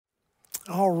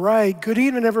All right, good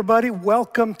evening, everybody.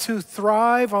 Welcome to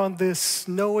Thrive on this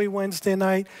snowy Wednesday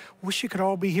night. Wish you could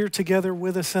all be here together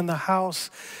with us in the house,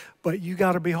 but you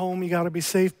got to be home, you got to be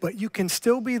safe, but you can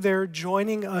still be there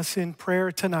joining us in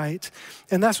prayer tonight.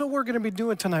 And that's what we're going to be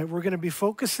doing tonight. We're going to be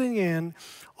focusing in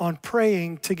on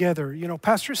praying together. You know,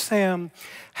 Pastor Sam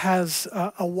has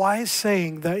a wise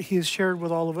saying that he has shared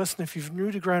with all of us. And if you're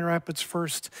new to Grand Rapids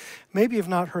First, maybe you've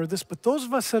not heard this, but those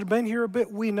of us that have been here a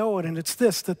bit, we know it. And it's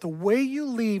this, that the way you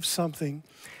leave something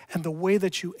and the way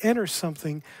that you enter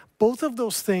something, both of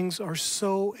those things are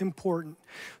so important.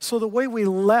 So the way we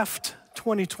left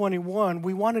 2021,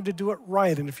 we wanted to do it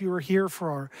right. And if you were here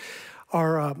for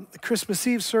our Christmas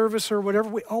Eve service or whatever,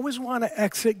 we always want to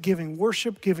exit giving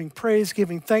worship, giving praise,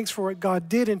 giving thanks for what God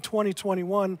did in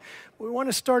 2021. We want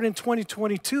to start in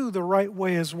 2022 the right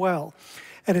way as well.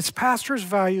 And it's pastor's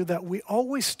value that we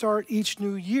always start each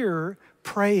new year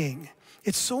praying.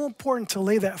 It's so important to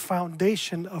lay that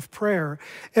foundation of prayer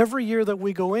every year that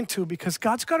we go into, because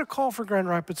God's got a call for Grand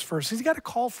Rapids First. He's got a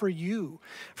call for you,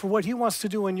 for what he wants to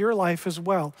do in your life as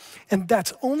well. And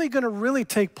that's only going to really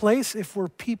take place if we're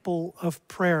people of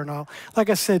prayer. Now,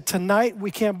 like I said, tonight we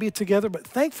can't be together, but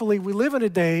thankfully we live in a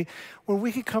day when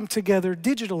we can come together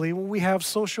digitally, when we have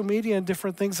social media and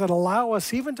different things that allow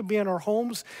us even to be in our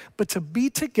homes, but to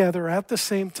be together at the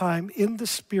same time in the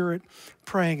Spirit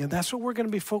praying. And that's what we're going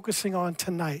to be focusing on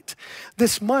tonight.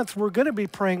 This month, we're going to be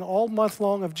praying all month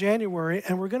long of January,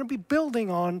 and we're going to be building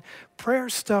on prayer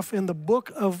stuff in the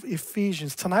book of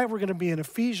Ephesians. Tonight, we're going to be in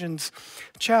Ephesians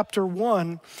chapter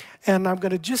 1, and I'm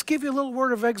going to just give you a little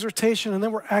word of exhortation, and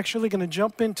then we're actually going to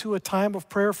jump into a time of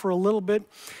prayer for a little bit.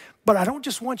 But I don't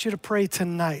just want you to pray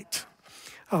tonight.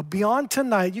 Beyond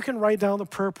tonight, you can write down the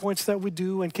prayer points that we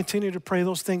do and continue to pray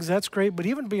those things. That's great. But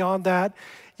even beyond that,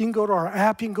 you can go to our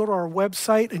app, you can go to our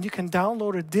website, and you can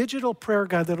download a digital prayer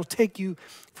guide that'll take you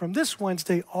from this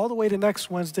Wednesday all the way to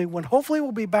next Wednesday, when hopefully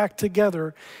we'll be back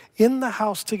together in the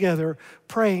house together,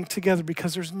 praying together,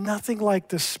 because there's nothing like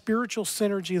the spiritual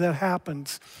synergy that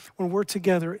happens when we're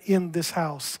together in this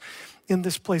house. In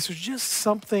this place, there's just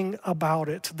something about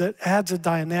it that adds a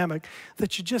dynamic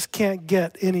that you just can't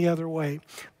get any other way.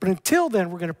 But until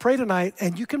then, we're going to pray tonight,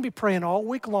 and you can be praying all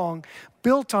week long,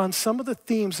 built on some of the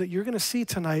themes that you're going to see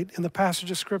tonight in the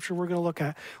passage of Scripture we're going to look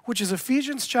at, which is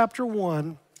Ephesians chapter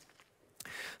 1,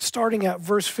 starting at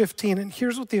verse 15. And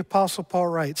here's what the Apostle Paul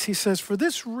writes. He says, "For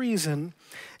this reason,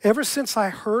 ever since I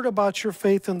heard about your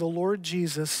faith in the Lord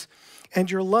Jesus and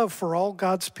your love for all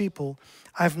God's people,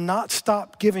 I've not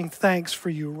stopped giving thanks for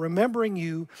you, remembering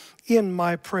you in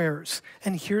my prayers."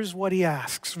 And here's what he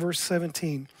asks, verse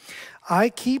 17. "I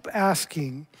keep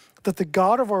asking that the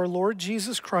God of our Lord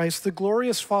Jesus Christ, the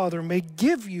glorious Father, may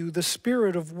give you the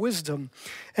spirit of wisdom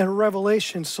and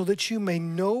revelation so that you may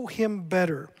know him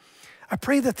better. I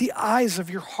pray that the eyes of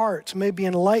your heart may be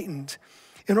enlightened,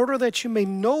 in order that you may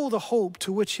know the hope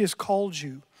to which he has called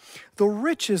you, the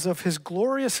riches of his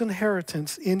glorious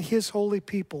inheritance in his holy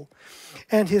people,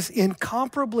 and his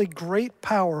incomparably great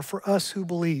power for us who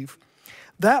believe.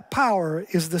 That power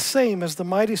is the same as the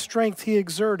mighty strength he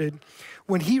exerted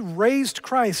when he raised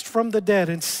Christ from the dead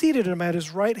and seated him at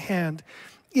his right hand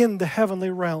in the heavenly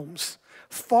realms,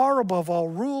 far above all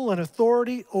rule and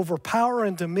authority, over power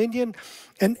and dominion,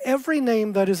 and every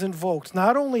name that is invoked,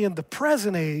 not only in the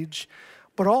present age,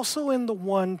 but also in the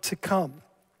one to come.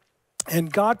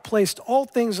 And God placed all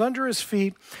things under his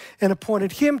feet and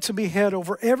appointed him to be head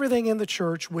over everything in the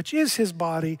church, which is his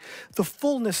body, the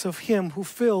fullness of him who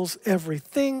fills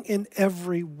everything in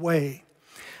every way."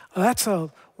 That's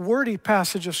a wordy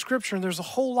passage of Scripture, and there's a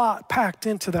whole lot packed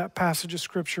into that passage of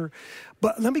Scripture.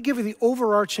 But let me give you the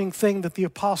overarching thing that the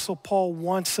Apostle Paul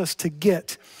wants us to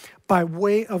get by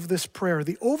way of this prayer.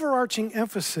 The overarching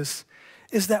emphasis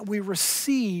is that we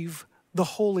receive the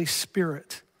Holy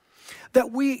Spirit,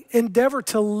 that we endeavor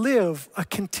to live a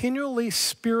continually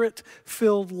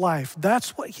Spirit-filled life.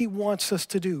 That's what he wants us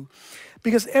to do.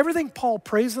 Because everything Paul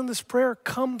prays in this prayer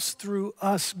comes through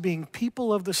us being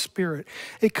people of the Spirit.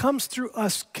 It comes through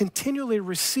us continually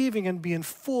receiving and being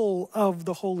full of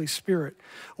the Holy Spirit.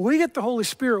 We get the Holy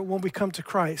Spirit when we come to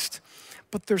Christ.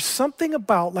 But there's something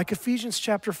about, like Ephesians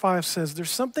chapter 5 says, there's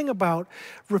something about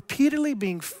repeatedly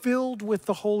being filled with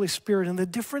the Holy Spirit and the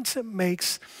difference it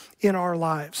makes in our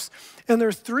lives. And there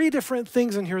are three different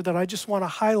things in here that I just want to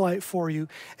highlight for you.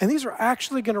 And these are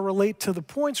actually going to relate to the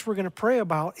points we're going to pray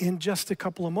about in just a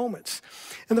couple of moments.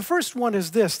 And the first one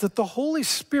is this, that the Holy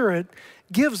Spirit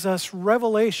gives us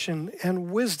revelation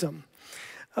and wisdom.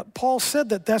 Paul said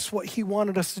that that's what he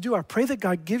wanted us to do. I pray that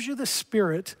God gives you the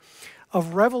spirit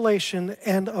of revelation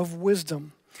and of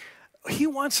wisdom. He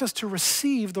wants us to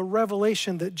receive the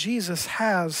revelation that Jesus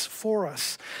has for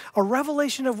us, a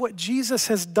revelation of what Jesus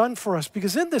has done for us.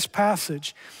 Because in this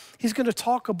passage, he's going to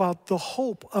talk about the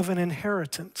hope of an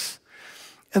inheritance.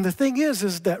 And the thing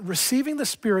is that receiving the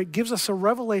Spirit gives us a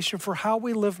revelation for how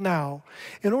we live now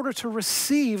in order to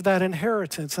receive that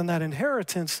inheritance. And that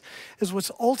inheritance is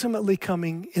what's ultimately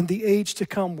coming in the age to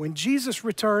come when Jesus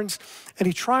returns and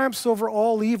he triumphs over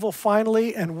all evil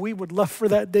finally, and we would love for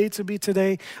that day to be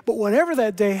today. But whenever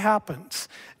that day happens,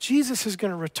 Jesus is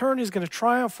going to return. He's going to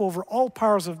triumph over all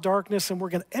powers of darkness, and we're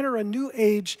going to enter a new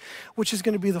age, which is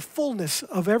going to be the fullness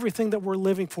of everything that we're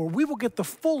living for. We will get the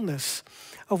fullness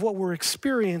of what we're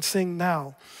experiencing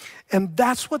now. And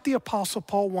that's what the Apostle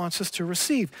Paul wants us to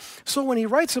receive. So when he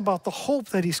writes about the hope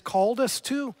that he's called us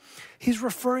to, he's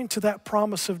referring to that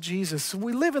promise of Jesus.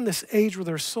 We live in this age where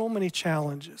there's so many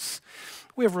challenges.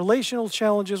 We have relational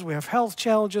challenges, we have health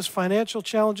challenges, financial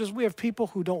challenges, we have people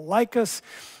who don't like us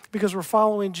because we're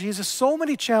following Jesus. So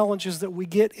many challenges that we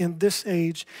get in this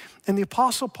age. And the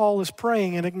Apostle Paul is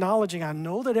praying and acknowledging, I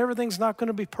know that everything's not going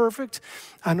to be perfect.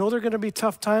 I know there are going to be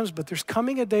tough times, but there's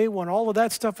coming a day when all of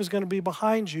that stuff is going to be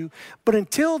behind you. But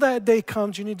until that day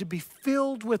comes, you need to be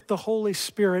filled with the Holy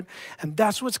Spirit. And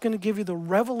that's what's going to give you the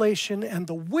revelation and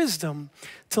the wisdom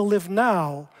to live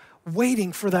now,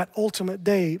 waiting for that ultimate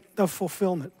day of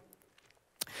fulfillment.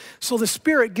 So the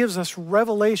Spirit gives us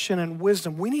revelation and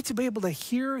wisdom. We need to be able to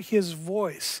hear his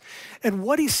voice. And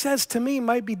what he says to me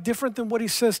might be different than what he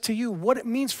says to you. What it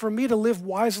means for me to live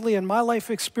wisely in my life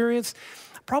experience,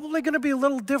 probably going to be a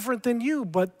little different than you,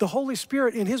 but the Holy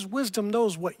Spirit in his wisdom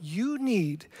knows what you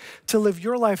need to live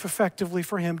your life effectively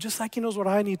for him, just like he knows what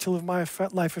I need to live my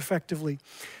life effectively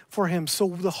for him. So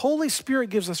the Holy Spirit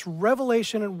gives us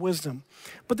revelation and wisdom.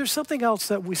 But there's something else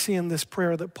that we see in this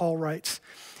prayer that Paul writes.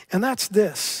 And that's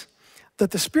this,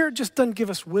 that the Spirit just doesn't give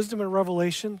us wisdom and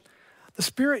revelation. The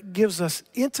Spirit gives us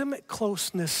intimate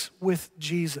closeness with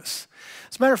Jesus.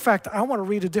 As a matter of fact, I want to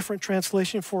read a different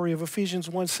translation for you of Ephesians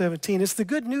 1:17. It's the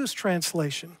Good News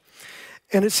translation.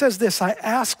 And it says this, I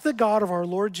ask the God of our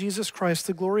Lord Jesus Christ,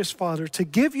 the glorious Father, to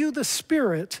give you the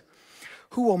Spirit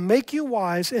who will make you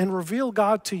wise and reveal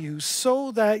God to you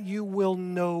so that you will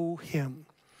know him.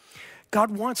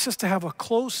 God wants us to have a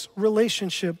close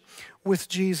relationship with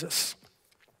Jesus.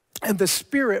 And the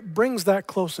Spirit brings that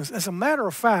closeness. As a matter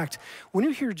of fact, when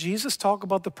you hear Jesus talk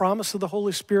about the promise of the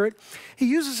Holy Spirit, he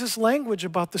uses this language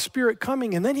about the Spirit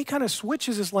coming, and then he kind of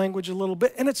switches his language a little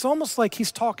bit, and it's almost like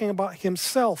he's talking about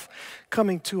himself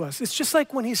coming to us. It's just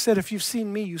like when he said, if you've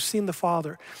seen me, you've seen the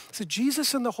Father. So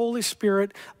Jesus and the Holy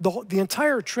Spirit, the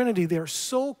entire Trinity, they are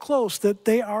so close that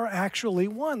they are actually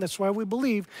one. That's why we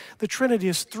believe the Trinity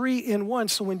is 3 in 1.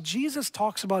 So when Jesus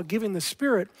talks about giving the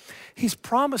Spirit, he's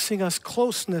promising us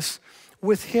closeness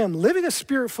with him. Living a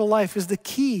spirit-filled life is the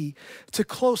key to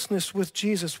closeness with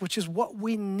Jesus, which is what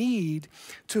we need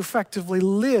to effectively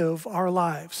live our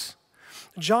lives.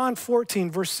 John 14,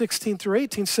 verse 16 through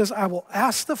 18 says, I will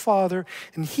ask the Father,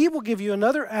 and he will give you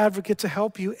another advocate to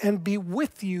help you and be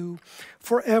with you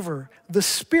forever, the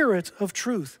Spirit of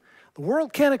truth. The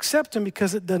world can't accept him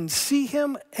because it doesn't see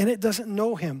him and it doesn't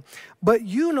know him. But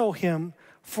you know him,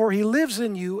 for he lives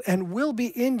in you and will be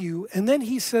in you. And then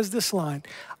he says this line,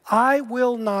 I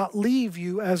will not leave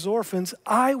you as orphans.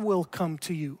 I will come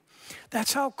to you.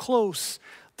 That's how close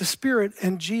the Spirit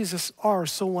and Jesus are.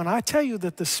 So when I tell you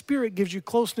that the Spirit gives you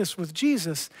closeness with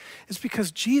Jesus, it's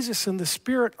because Jesus and the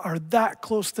Spirit are that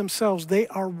close themselves. They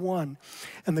are one.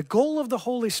 And the goal of the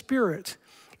Holy Spirit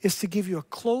is to give you a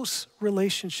close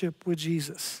relationship with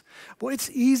Jesus. Well, it's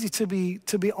easy to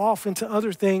be off into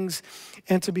other things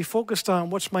and to be focused on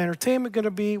what's my entertainment going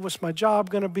to be, what's my job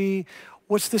going to be,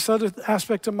 what's this other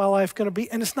aspect of my life going to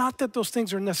be. And it's not that those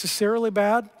things are necessarily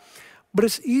bad, but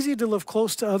it's easy to live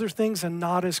close to other things and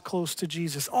not as close to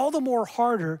Jesus. All the more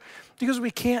harder because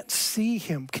we can't see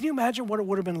him. Can you imagine what it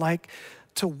would have been like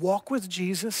to walk with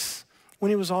Jesus when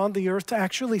he was on the earth, to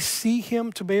actually see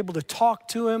him, to be able to talk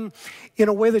to him in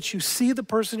a way that you see the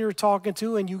person you're talking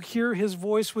to and you hear his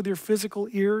voice with your physical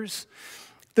ears?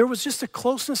 There was just a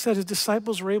closeness that his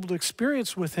disciples were able to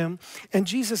experience with him, and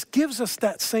Jesus gives us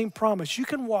that same promise. You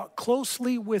can walk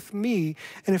closely with me,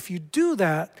 and if you do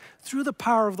that through the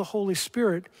power of the Holy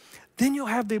Spirit, then you'll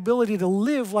have the ability to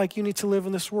live like you need to live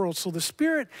in this world. So the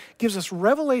Spirit gives us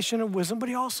revelation and wisdom, but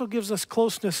he also gives us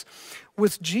closeness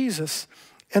with Jesus.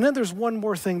 And then there's one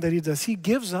more thing that he does. He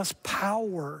gives us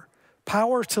power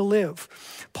to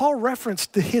live. Paul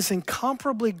referenced his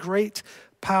incomparably great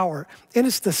power. And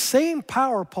it's the same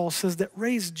power, Paul says, that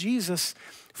raised Jesus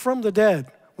from the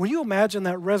dead. When you imagine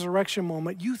that resurrection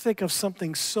moment, you think of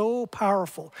something so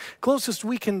powerful. Closest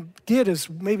we can get is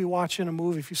maybe watching a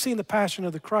movie. If you've seen The Passion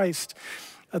of the Christ,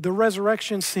 the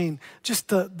resurrection scene, just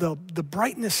the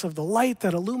brightness of the light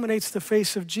that illuminates the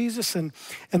face of Jesus and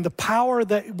the power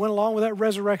that went along with that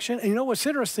resurrection. And you know what's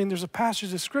interesting? There's a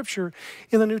passage of scripture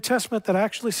in the New Testament that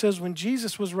actually says when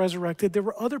Jesus was resurrected, there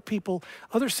were other people,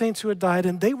 other saints who had died,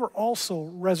 and they were also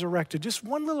resurrected. Just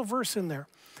one little verse in there.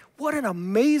 What an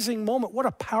amazing moment. What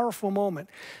a powerful moment.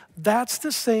 That's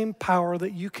the same power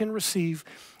that you can receive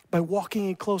by walking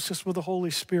in closeness with the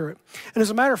Holy Spirit. And as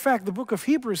a matter of fact, the book of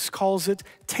Hebrews calls it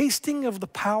tasting of the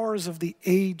powers of the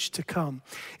age to come.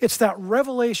 It's that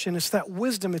revelation, it's that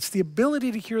wisdom, it's the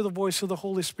ability to hear the voice of the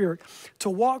Holy Spirit, to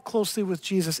walk closely with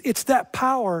Jesus. It's that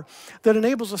power that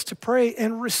enables us to pray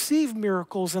and receive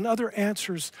miracles and other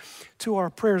answers to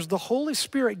our prayers. The Holy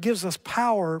Spirit gives us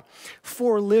power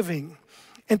for living.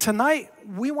 And tonight,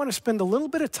 we want to spend a little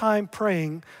bit of time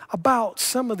praying about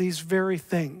some of these very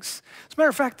things. As a matter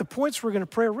of fact, the points we're going to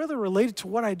pray are really related to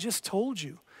what I just told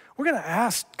you. We're going to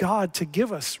ask God to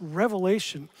give us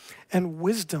revelation and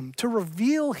wisdom, to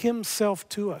reveal himself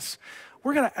to us.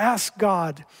 We're going to ask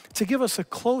God to give us a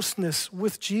closeness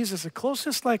with Jesus, a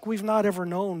closeness like we've not ever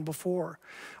known before.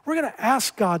 We're going to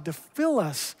ask God to fill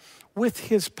us with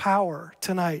his power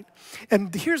tonight.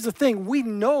 And here's the thing, we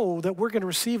know that we're going to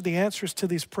receive the answers to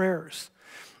these prayers.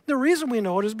 The reason we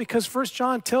know it is because 1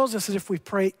 John tells us that if we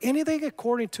pray anything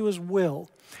according to his will,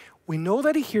 we know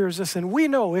that he hears us, and we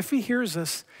know if he hears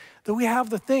us that we have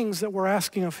the things that we're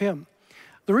asking of him.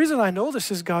 The reason I know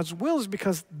this is God's will is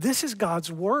because this is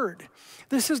God's word.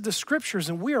 This is the scriptures,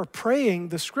 and we are praying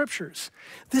the scriptures.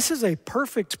 This is a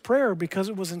perfect prayer because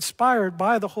it was inspired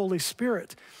by the Holy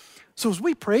Spirit. So as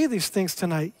we pray these things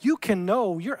tonight, you can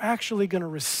know you're actually going to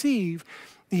receive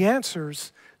the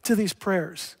answers to these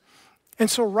prayers. And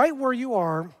so right where you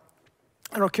are,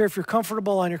 I don't care if you're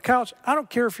comfortable on your couch, I don't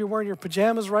care if you're wearing your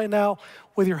pajamas right now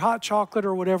with your hot chocolate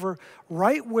or whatever,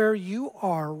 right where you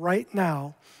are right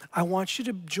now, I want you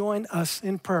to join us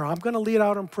in prayer. I'm going to lead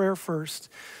out in prayer first,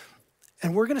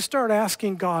 and we're going to start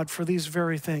asking God for these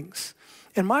very things.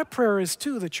 And my prayer is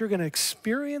too that you're going to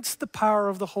experience the power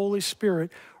of the Holy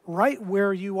Spirit right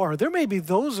where you are. There may be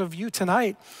those of you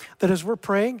tonight that as we're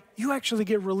praying, you actually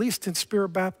get released in spirit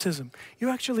baptism. You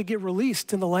actually get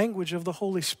released in the language of the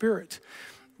Holy Spirit.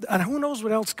 And who knows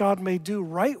what else God may do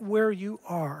right where you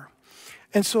are.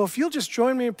 And so if you'll just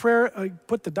join me in prayer,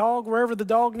 put the dog wherever the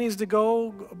dog needs to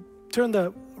go, turn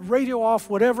the radio off,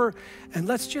 whatever, and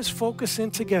let's just focus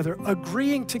in together,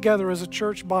 agreeing together as a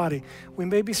church body. We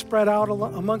may be spread out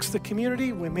amongst the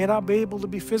community. We may not be able to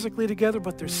be physically together,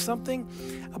 but there's something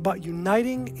about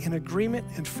uniting in agreement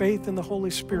and faith in the Holy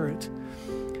Spirit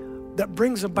that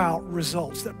brings about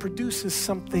results, that produces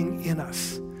something in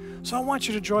us. So I want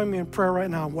you to join me in prayer right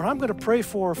now. What I'm going to pray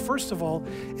for, first of all,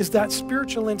 is that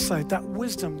spiritual insight, that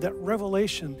wisdom, that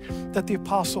revelation that the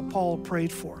Apostle Paul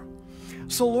prayed for.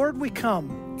 So Lord, we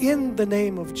come in the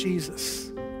name of Jesus.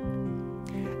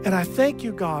 And I thank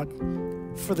you, God,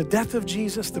 for the death of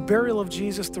Jesus, the burial of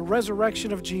Jesus, the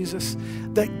resurrection of Jesus,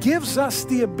 that gives us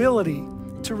the ability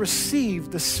to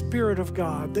receive the Spirit of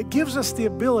God, that gives us the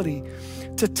ability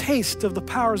to taste of the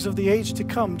powers of the age to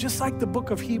come, just like the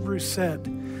book of Hebrews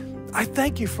said. I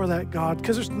thank you for that, God,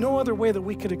 because there's no other way that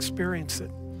we could experience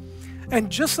it. And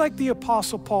just like the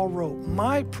Apostle Paul wrote,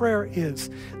 my prayer is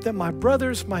that my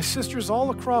brothers, my sisters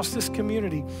all across this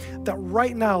community, that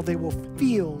right now they will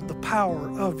feel the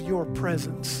power of your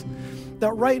presence.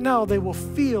 That right now they will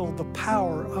feel the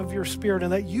power of your Spirit,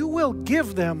 and that you will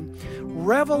give them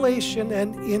revelation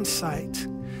and insight.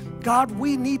 God,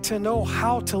 we need to know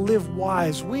how to live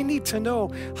wise. We need to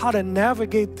know how to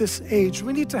navigate this age.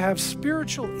 We need to have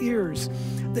spiritual ears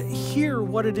that hear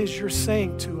what it is you're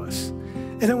saying to us.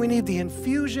 And then we need the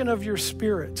infusion of your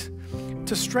Spirit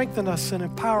to strengthen us and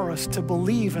empower us to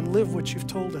believe and live what you've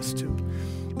told us to.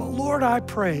 But Lord, I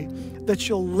pray that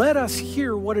you'll let us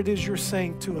hear what it is you're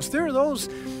saying to us. There are those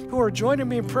who are joining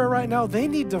me in prayer right now. They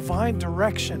need divine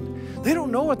direction. They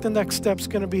don't know what the next step's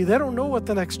going to be. They don't know what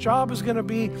the next job is going to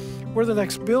be, where the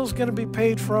next bill's going to be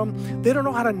paid from. They don't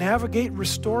know how to navigate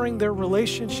restoring their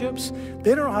relationships.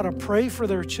 They don't know how to pray for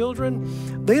their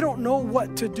children. They don't know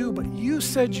what to do, but you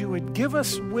said you would give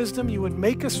us wisdom. You would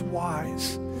make us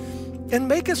wise. And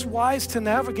make us wise to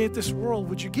navigate this world.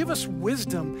 Would you give us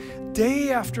wisdom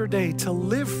day after day to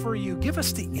live for you? Give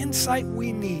us the insight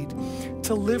we need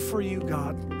to live for you,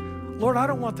 God. Lord, I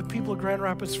don't want the people of Grand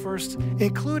Rapids First,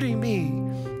 including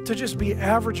me, to just be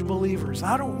average believers.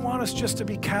 I don't want us just to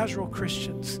be casual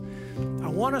Christians. I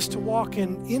want us to walk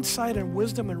in insight and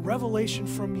wisdom and revelation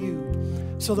from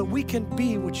you so that we can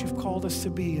be what you've called us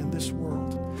to be in this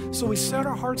world. So we set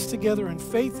our hearts together in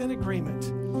faith and agreement.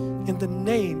 In the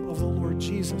name of the Lord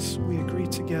Jesus, we agree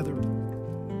together.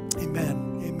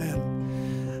 Amen. Amen.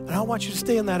 And I want you to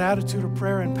stay in that attitude of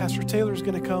prayer, and Pastor Taylor is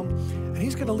going to come, and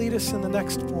he's going to lead us in the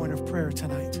next point of prayer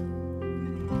tonight.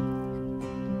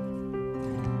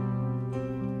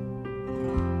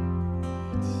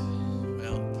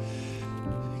 Well,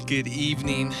 good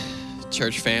evening,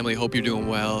 church family. Hope you're doing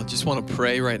well. Just want to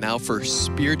pray right now for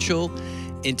spiritual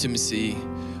intimacy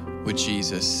with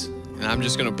Jesus. And I'm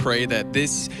just going to pray that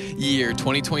this year,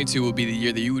 2022, will be the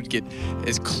year that you would get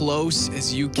as close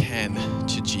as you can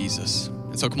to Jesus.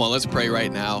 And so come on, let's pray right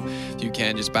now. If you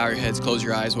can, just bow your heads, close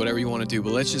your eyes, whatever you want to do.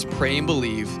 But let's just pray and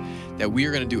believe that we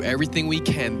are going to do everything we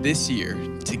can this year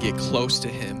to get close to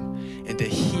him and to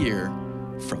hear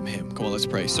from him. Come on, let's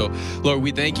pray. So, Lord,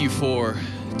 we thank you for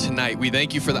tonight. We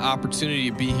thank you for the opportunity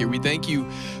to be here. We thank you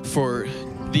for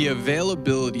the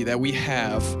availability that we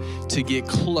have to get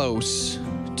close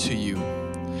to you.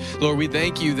 Lord, we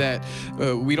thank you that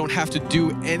we don't have to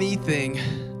do anything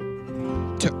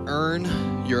to earn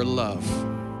your love,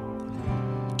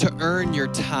 to earn your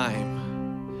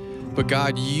time. But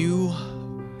God, you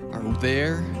are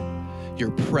there,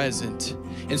 you're present.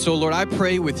 And so, Lord, I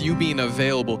pray with you being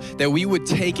available that we would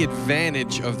take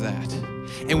advantage of that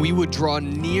and we would draw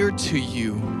near to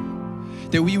you,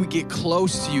 that we would get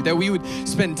close to you, that we would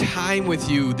spend time with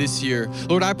you this year.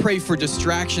 Lord, I pray for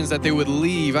distractions that they would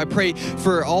leave. I pray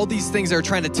for all these things that are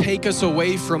trying to take us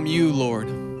away from you, Lord.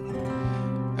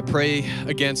 I pray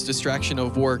against distraction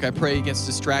of work. I pray against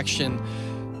distraction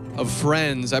of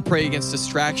friends. I pray against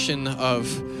distraction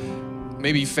of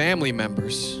maybe family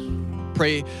members.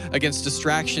 Pray against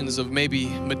distractions of maybe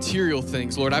material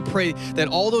things. Lord, I pray that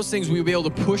all those things we will be able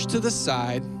to push to the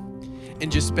side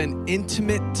and just spend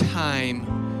intimate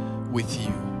time with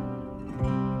you.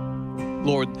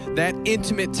 Lord, that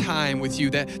intimate time with you,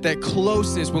 that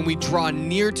closeness when we draw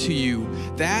near to you,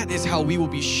 that is how we will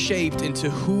be shaped into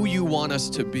who you want us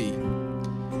to be.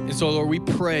 And so, Lord, we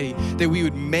pray that we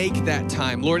would make that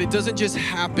time. Lord, it doesn't just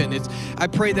happen. I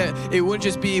pray that it wouldn't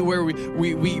just be where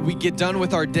we get done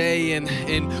with our day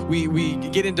and we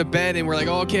get into bed and we're like,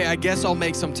 oh, okay, I guess I'll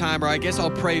make some time, or I guess I'll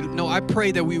pray. No, I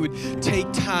pray that we would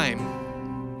take time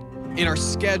in our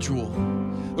schedule.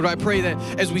 Lord, I pray that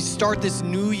as we start this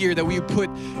new year, that we would put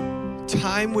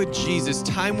time with Jesus,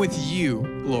 time with you,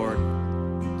 Lord,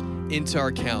 into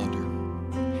our calendar.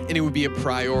 And it would be a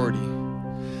priority.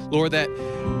 Lord, that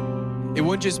it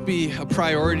wouldn't just be a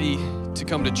priority to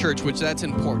come to church, which that's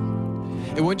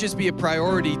important. It wouldn't just be a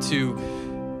priority to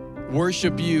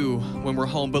worship you when we're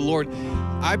home. But Lord,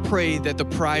 I pray that the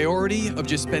priority of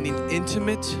just spending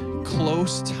intimate,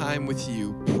 close time with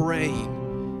you,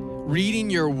 praying, reading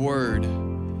your word,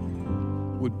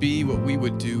 would be what we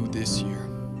would do this year.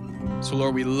 So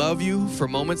Lord, we love you for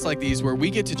moments like these where we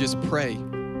get to just pray.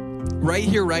 Right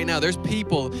here, right now, there's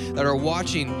people that are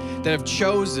watching that have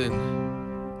chosen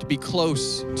to be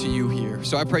close to you here.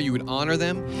 So I pray you would honor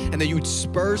them and that you would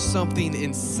spur something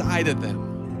inside of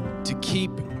them to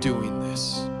keep doing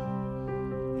this.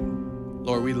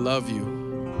 Lord, we love you.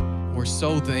 We're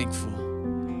so thankful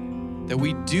that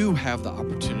we do have the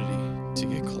opportunity to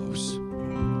get close.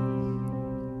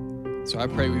 So I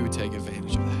pray we would take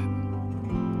advantage of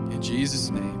that. In Jesus'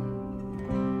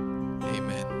 name,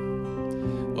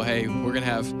 amen. Well, hey, we're going to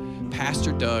have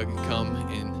Pastor Doug come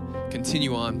and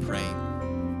continue on praying.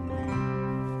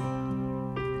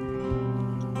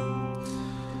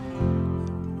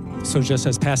 So just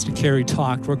as Pastor Carey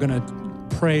talked, we're going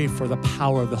to pray for the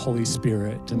power of the Holy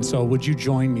Spirit. And so would you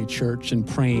join me, church, in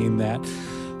praying that,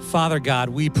 Father God,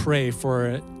 we pray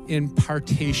for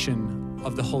impartation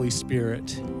of the Holy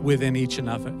Spirit within each and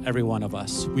every one of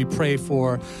us. We pray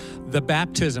for the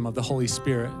baptism of the Holy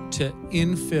Spirit to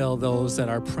infill those that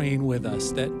are praying with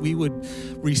us, that we would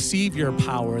receive your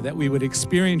power, that we would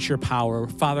experience your power.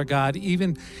 Father God,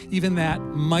 even that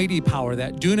mighty power,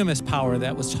 that dunamis power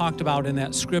that was talked about in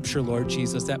that scripture, Lord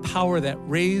Jesus, that power that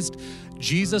raised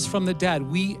Jesus from the dead,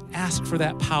 we ask for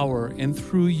that power, and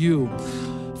through you,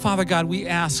 Father God, we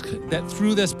ask that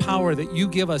through this power that you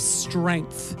give us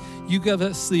strength. You give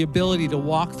us the ability to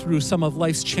walk through some of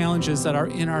life's challenges that are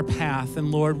in our path.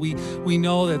 And Lord, we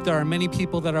know that there are many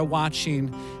people that are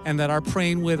watching and that are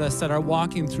praying with us that are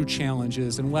walking through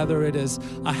challenges. And whether it is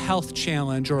a health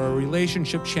challenge or a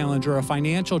relationship challenge or a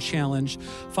financial challenge,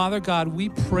 Father God, we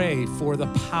pray for the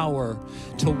power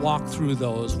to walk through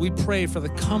those. We pray for the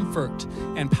comfort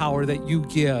and power that you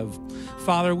give.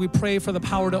 Father, we pray for the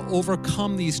power to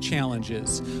overcome these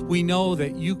challenges. We know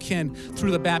that you can,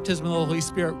 through the baptism of the Holy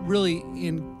Spirit, really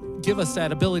give us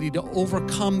that ability to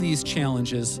overcome these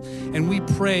challenges. And we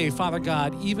pray, Father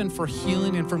God, even for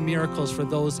healing and for miracles for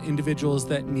those individuals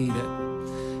that need it.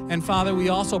 And Father, we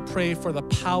also pray for the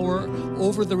power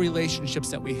over the relationships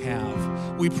that we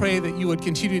have. We pray that you would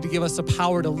continue to give us the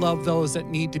power to love those that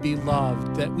need to be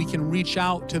loved, that we can reach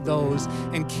out to those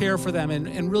and care for them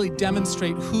and really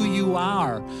demonstrate who you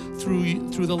are through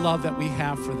the love that we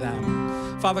have for them.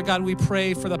 Father God, we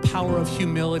pray for the power of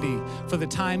humility, for the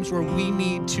times where we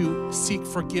need to seek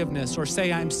forgiveness or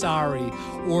say I'm sorry,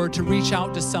 or to reach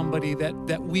out to somebody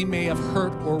that we may have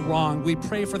hurt or wronged. We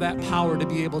pray for that power to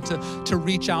be able to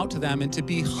reach out to them and to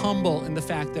be humble in the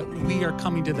fact that we are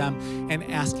coming to them and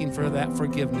asking for that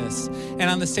forgiveness. And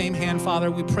on the same hand,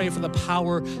 Father, we pray for the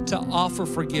power to offer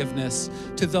forgiveness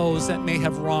to those that may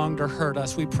have wronged or hurt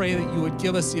us. We pray that you would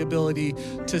give us the ability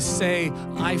to say,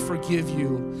 I forgive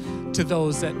you, to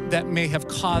those that may have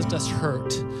caused us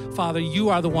hurt. Father, you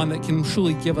are the one that can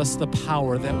truly give us the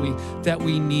power that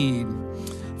we need.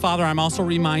 Father, I'm also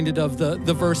reminded of the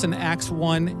verse in Acts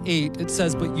 1:8. It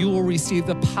says, but you will receive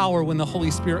the power when the Holy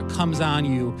Spirit comes on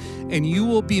you, and you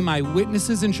will be my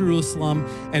witnesses in Jerusalem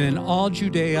and in all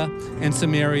Judea and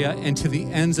Samaria and to the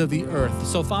ends of the earth.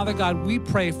 So, Father God, we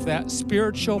pray for that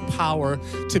spiritual power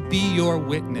to be your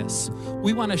witness.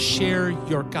 We want to share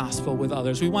your gospel with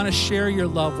others. We want to share your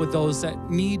love with those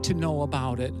that need to know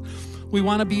about it. We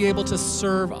want to be able to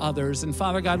serve others. And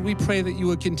Father God, we pray that you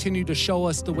would continue to show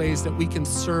us the ways that we can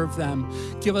serve them.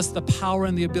 Give us the power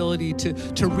and the ability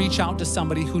to reach out to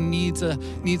somebody who needs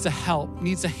a help,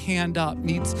 needs a hand up,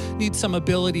 needs some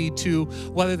ability to,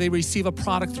 whether they receive a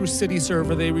product through CityServe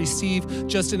or they receive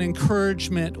just an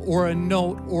encouragement or a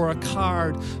note or a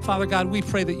card. Father God, we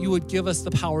pray that you would give us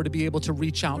the power to be able to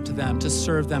reach out to them, to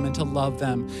serve them and to love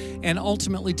them, and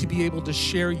ultimately to be able to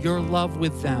share your love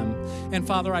with them. And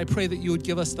Father, I pray that you would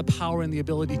give us the power and the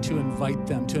ability to invite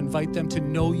them to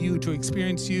know you, to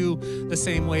experience you the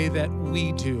same way that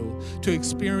we do, to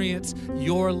experience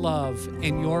your love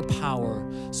and your power.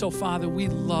 So Father, we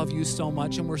love you so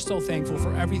much, and we're so thankful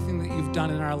for everything that you've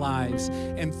done in our lives.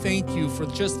 And thank you for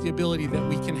just the ability that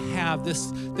we can have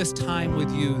this time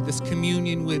with you, this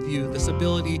communion with you, this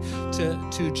ability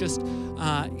to just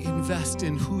invest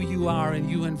in who you are and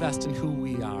you invest in who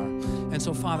we are. And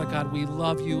so, Father God, we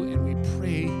love you and we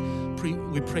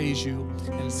praise you,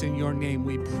 and it's in your name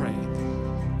we pray.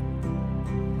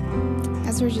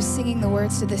 As we're just singing the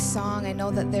words to this song, I know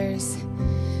that there's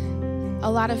a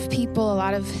lot of people, a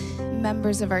lot of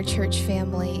members of our church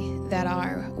family that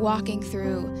are walking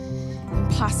through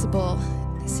impossible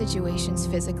situations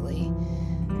physically.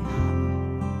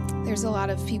 There's a lot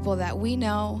of people that we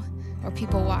know or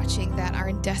people watching that are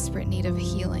in desperate need of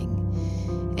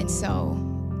healing. And so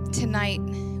tonight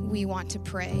we want to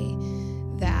pray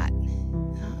that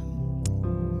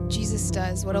Jesus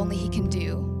does what only he can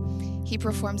do. He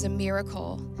performs a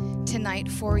miracle tonight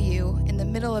for you in the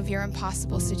middle of your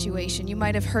impossible situation. You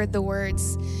might have heard the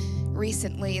words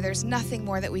recently, there's nothing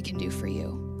more that we can do for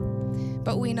you.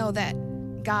 But we know that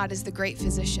God is the great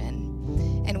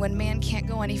physician. And when man can't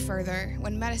go any further,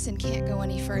 when medicine can't go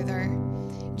any further,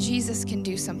 Jesus can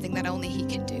do something that only he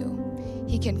can do.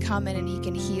 He can come in and he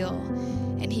can heal,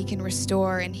 and he can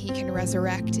restore, and he can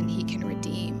resurrect, and he can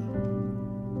redeem.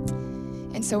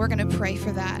 And so we're going to pray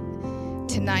for that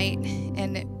tonight.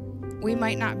 And we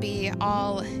might not be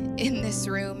all in this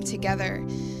room together,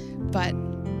 but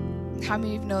how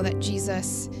many of you know that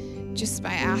Jesus, just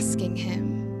by asking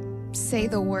him, say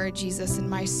the word Jesus and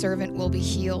my servant will be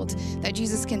healed, that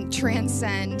Jesus can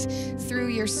transcend through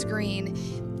your screen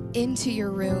into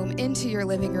your room, into your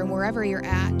living room, wherever you're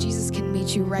at. Jesus can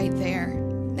meet you right there,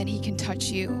 and he can touch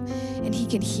you, and he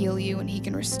can heal you, and he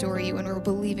can restore you. And we're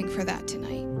believing for that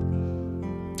tonight.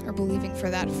 We're believing for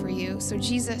that for you. So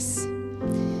Jesus,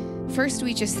 first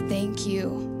we just thank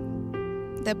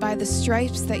you that by the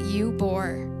stripes that you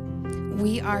bore,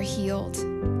 we are healed.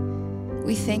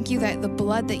 We thank you that the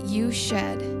blood that you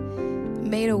shed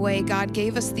made a way. God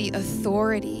gave us the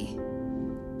authority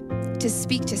to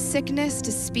speak to sickness,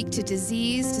 to speak to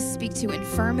disease, to speak to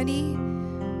infirmity,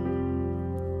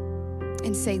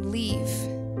 and say, leave,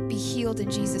 be healed in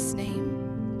Jesus'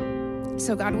 name.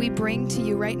 So God, we bring to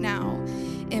you right now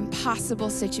impossible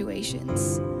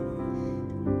situations.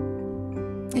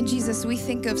 And Jesus, we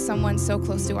think of someone so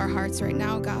close to our hearts right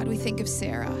now, God. We think of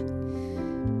Sarah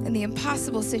and the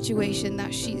impossible situation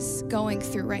that she's going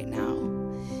through right now.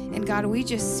 And God, we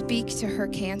just speak to her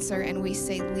cancer and we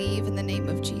say, leave in the name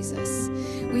of Jesus.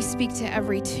 We speak to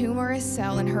every tumorous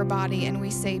cell in her body and we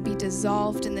say, be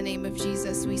dissolved in the name of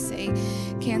Jesus. We say,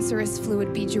 cancerous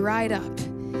fluid, be dried up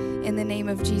in the name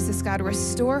of Jesus. God,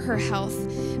 restore her health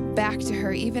back to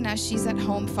her, even as she's at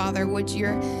home, Father. Would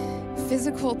your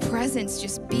physical presence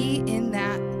just be in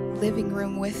that living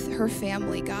room with her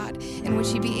family, God, and would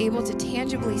she be able to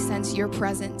tangibly sense your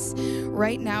presence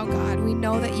right now, God? We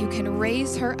know that you can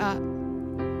raise her up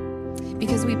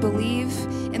because we believe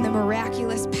in the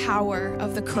miraculous power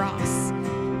of the cross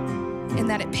and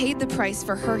that it paid the price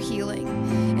for her healing.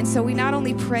 And so we not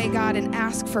only pray, God, and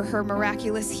ask for her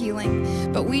miraculous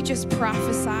healing, but we just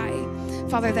prophesy,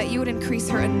 Father, that you would increase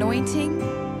her anointing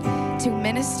to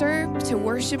minister, to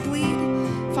worship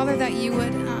lead. Father, that you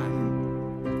would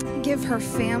give her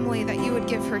family, that you would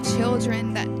give her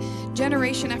children, that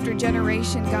generation after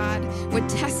generation, God, would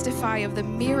testify of the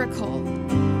miracle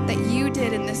that you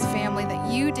did in this family,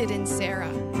 that you did in Sarah,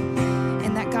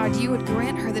 and that, God, you would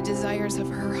grant her the desires of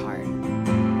her heart,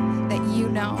 that you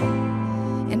know.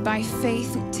 And by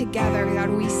faith together, God,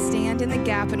 we stand in the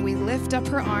gap and we lift up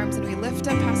her arms and we lift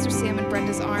up Pastor Sam and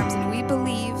Brenda's arms and we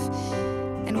believe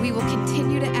and we will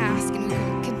continue to ask and we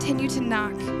will continue to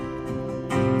knock.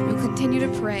 We'll continue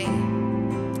to pray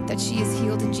that she is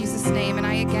healed in Jesus' name. And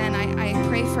I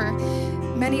pray for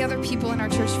many other people in our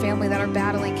church family that are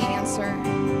battling cancer.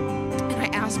 And I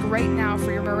ask right now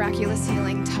for your miraculous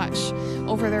healing touch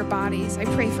over their bodies. I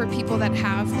pray for people that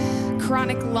have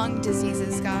chronic lung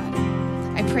diseases, God.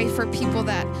 I pray for people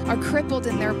that are crippled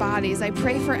in their bodies. I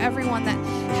pray for everyone that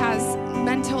has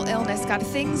mental illness, God,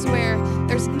 things where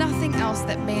there's nothing else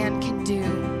that man can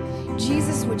do.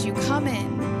 Jesus, would you come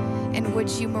in? And would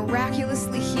you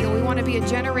miraculously heal? We want to be a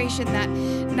generation that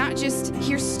not just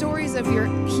hears stories of your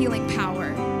healing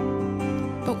power,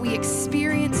 but we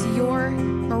experience your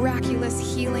miraculous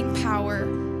healing power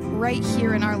right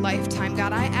here in our lifetime.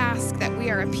 God, I ask that we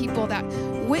are a people that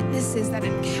witnesses, that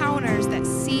encounters, that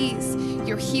sees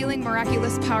your healing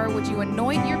miraculous power. Would you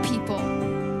anoint your people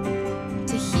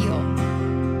to heal?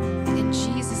 In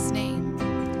Jesus'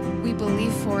 name, we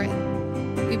believe for it.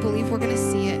 We believe we're going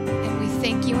to see it, and we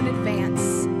thank you in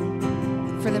advance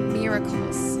for the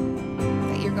miracles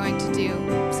that you're going to do.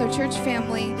 So church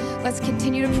family, let's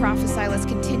continue to prophesy. Let's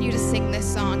continue to sing this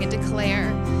song and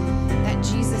declare that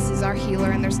Jesus is our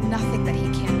healer and there's nothing that he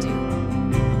can't do.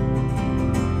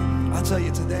 I'll tell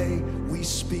you today, we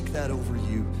speak that over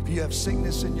you. If you have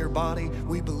sickness in your body,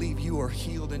 we believe you are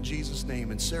healed in Jesus'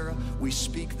 name. And Sarah, we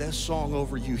speak this song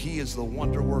over you. He is the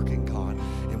wonder-working God.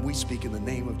 And we speak in the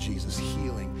name of Jesus,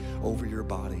 healing over your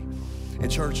body.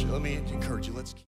 And church, let me encourage you. Let's